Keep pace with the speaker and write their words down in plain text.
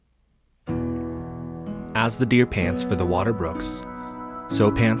As the deer pants for the water brooks,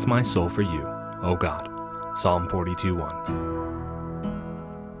 so pants my soul for you, O God. Psalm 42:1.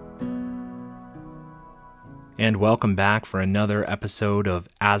 And welcome back for another episode of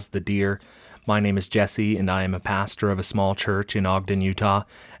As the Deer. My name is Jesse, and I am a pastor of a small church in Ogden, Utah,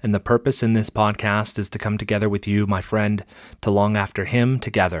 and the purpose in this podcast is to come together with you, my friend, to long after Him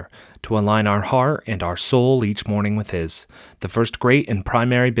together, to align our heart and our soul each morning with His. The first great and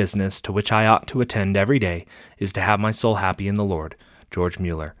primary business to which I ought to attend every day is to have my soul happy in the Lord. George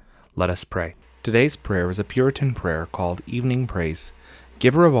Mueller. Let us pray. Today's prayer is a Puritan prayer called Evening Praise.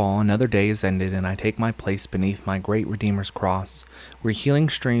 Giver of all, another day is ended, and I take my place beneath my great Redeemer's cross, where healing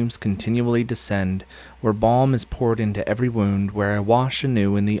streams continually descend, where balm is poured into every wound, where I wash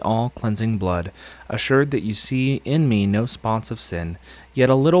anew in the all-cleansing blood, assured that you see in me no spots of sin.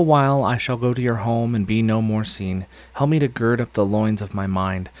 Yet a little while I shall go to your home and be no more seen. Help me to gird up the loins of my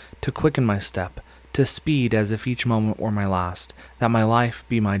mind, to quicken my step, to speed as if each moment were my last, that my life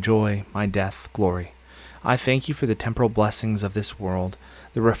be my joy, my death glory. I thank you for the temporal blessings of this world,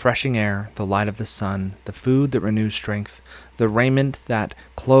 the refreshing air, the light of the sun, the food that renews strength, the raiment that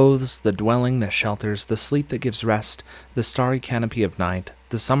clothes, the dwelling that shelters, the sleep that gives rest, the starry canopy of night,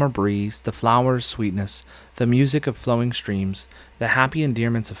 the summer breeze, the flowers' sweetness, the music of flowing streams, the happy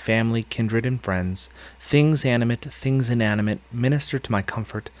endearments of family, kindred, and friends, things animate, things inanimate, minister to my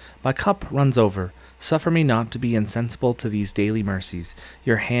comfort. My cup runs over. Suffer me not to be insensible to these daily mercies.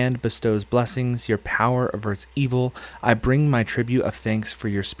 Your hand bestows blessings, your power averts evil. I bring my tribute of thanks for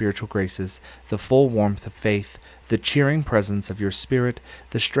your spiritual graces, the full warmth of faith, the cheering presence of your spirit,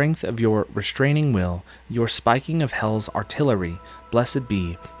 the strength of your restraining will, your spiking of hell's artillery. Blessed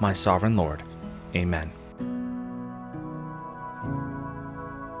be my sovereign Lord. Amen.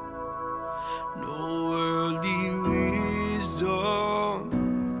 No worldly wisdom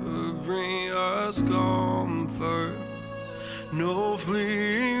could bring us comfort. No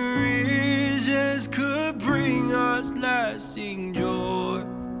fleeting riches could bring us lasting joy.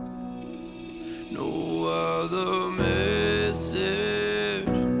 No other message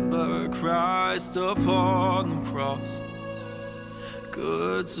but Christ upon the cross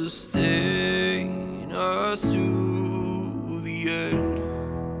could sustain us to the end.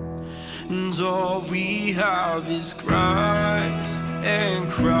 And all we have is Christ and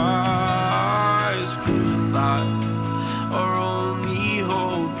Christ crucified. Our only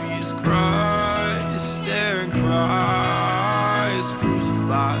hope is Christ and Christ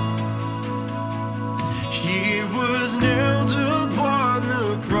crucified. He was nailed upon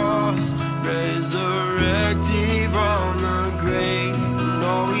the cross, resurrected from the grave, and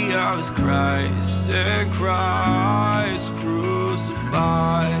all we have is Christ and Christ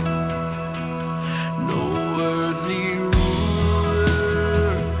crucified. No earthly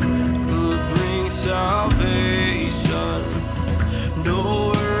ruler could bring salvation. No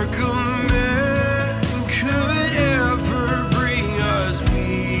work of man could ever bring us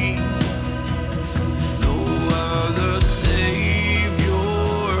peace. No other Savior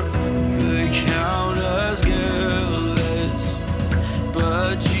could count us guiltless,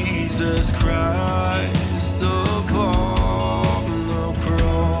 but Jesus Christ upon the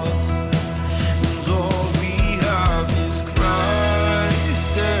cross. And all we have is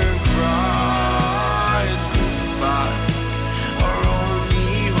Christ and Christ crucified. Our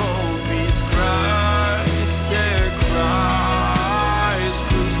only hope is Christ and Christ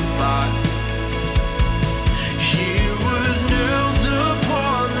crucified. He was nailed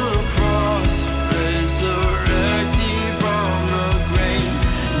upon the cross, resurrected from the grave,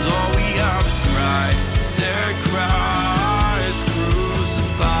 and all we have is Christ and Christ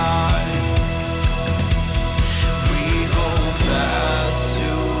crucified. We hold fast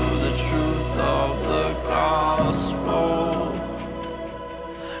to the truth of the gospel,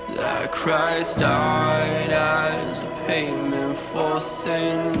 that Christ died as a payment for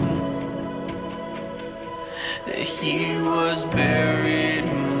sin, that He was buried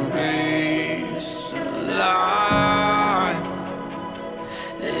and raised alive.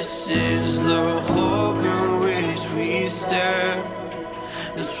 This is the hope in which we stand.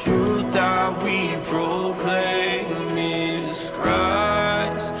 The truth that we proclaim is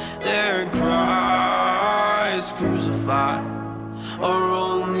Christ and Christ crucified. Our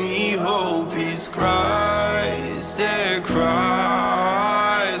only hope is Christ and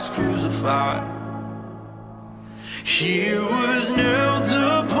Christ crucified. He was nailed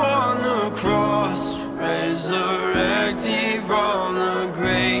upon the cross, resurrected from the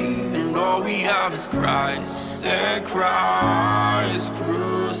grave, and all we have is Christ and Christ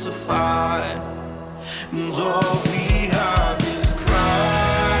crucified. And all we have is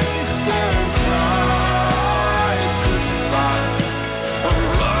Christ and Christ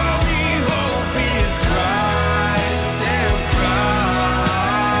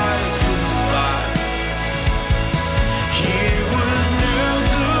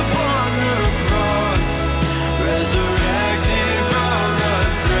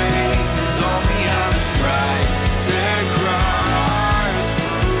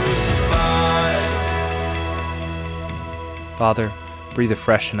Father, breathe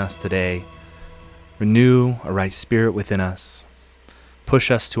afresh in us today. Renew a right spirit within us. Push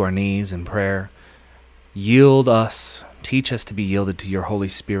us to our knees in prayer. Yield us, teach us to be yielded to your Holy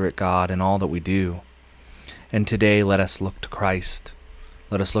Spirit, God, in all that we do. And today let us look to Christ.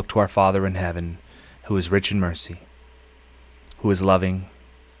 Let us look to our Father in heaven, who is rich in mercy, who is loving,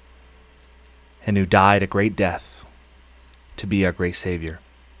 and who died a great death to be our great Savior.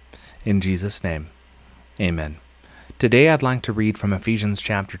 In Jesus' name, amen. Today I'd like to read from Ephesians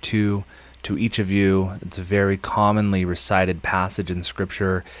chapter 2 to each of you. It's a very commonly recited passage in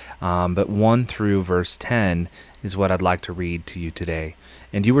Scripture, but 1 through verse 10 is what I'd like to read to you today.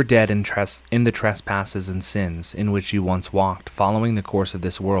 And you were dead in the trespasses and sins in which you once walked, following the course of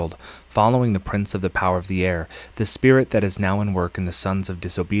this world, following the prince of the power of the air, the spirit that is now in work in the sons of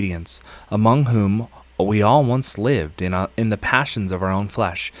disobedience, among whom we all once lived in the passions of our own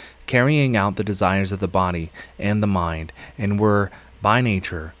flesh, carrying out the desires of the body and the mind, and were by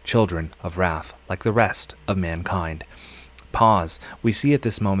nature children of wrath, like the rest of mankind. Pause. We see at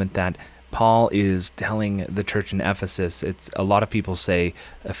this moment that Paul is telling the church in Ephesus. A lot of people say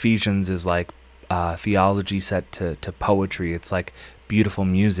Ephesians is like theology set to poetry. It's like beautiful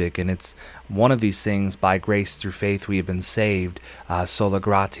music, and it's one of these things. By grace through faith we have been saved, sola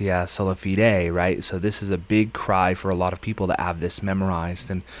gratia, sola fide, right? So this is a big cry for a lot of people to have this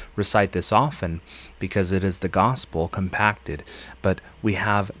memorized and recite this often, because it is the gospel compacted. But we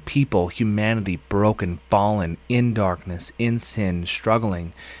have people, humanity, broken, fallen, in darkness, in sin,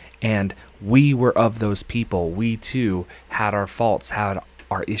 struggling, and we were of those people. We too had our faults, had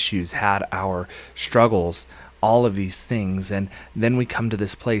our issues, had our struggles, all of these things. And then we come to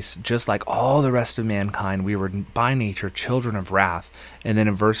this place, just like all the rest of mankind, we were by nature children of wrath. And then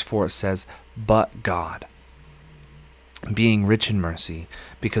in verse 4 it says, but God, being rich in mercy,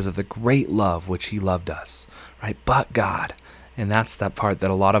 because of the great love which he loved us, right? But God. And that's that part that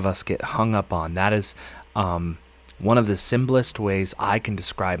a lot of us get hung up on. That is one of the simplest ways I can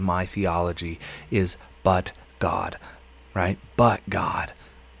describe my theology is but God, right? But God.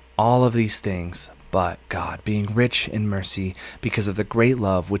 All of these things, but God, being rich in mercy because of the great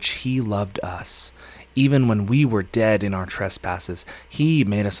love which he loved us. Even when we were dead in our trespasses, he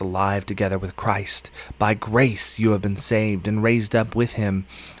made us alive together with Christ. By grace you have been saved and raised up with him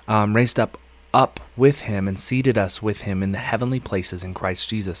and seated us with him in the heavenly places in Christ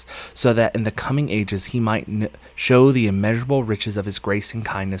Jesus, so that in the coming ages he might show the immeasurable riches of his grace and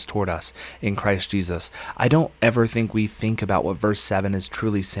kindness toward us in Christ Jesus. I don't ever think we think about what verse 7 is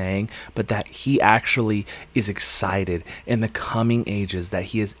truly saying, but that he actually is excited in the coming ages that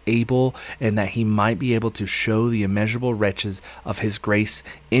he is able and that he might be able to show the immeasurable riches of his grace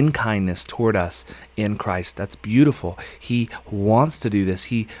in kindness toward us in Christ. That's beautiful. He wants to do this.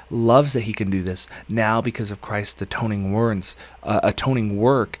 He loves that he can do this now because of Christ's atoning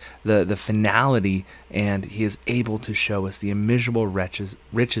work, the finality, and he is able to show us the immeasurable riches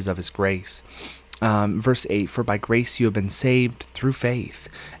of his grace. Verse 8, for by grace you have been saved through faith,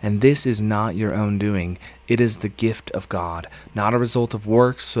 and this is not your own doing. It is the gift of God, not a result of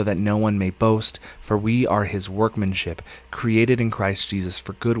works, so that no one may boast. For we are his workmanship, created in Christ Jesus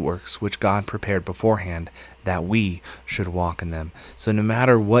for good works, which God prepared beforehand, that we should walk in them. So no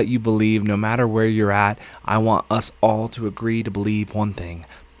matter what you believe, no matter where you're at, I want us all to agree to believe one thing: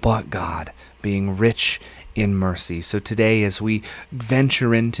 but God, being rich in mercy. So today, as we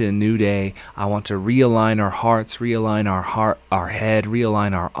venture into a new day, I want to realign our hearts, realign our head,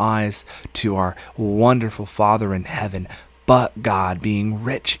 realign our eyes to our wonderful Father in heaven. But God, being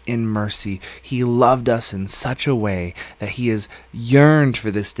rich in mercy, he loved us in such a way that he has yearned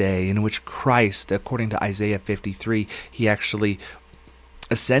for this day in which Christ, according to Isaiah 53, he actually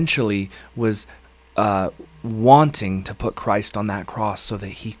essentially was wanting to put Christ on that cross so that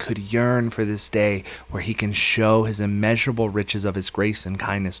he could yearn for this day where he can show his immeasurable riches of his grace and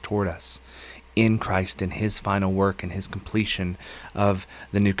kindness toward us in Christ, in his final work and his completion of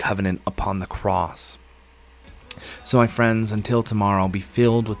the new covenant upon the cross. So my friends, until tomorrow, be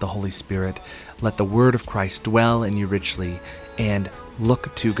filled with the Holy Spirit. Let the word of Christ dwell in you richly, and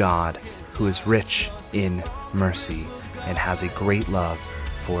look to God, who is rich in mercy and has a great love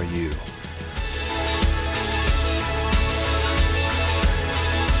for you.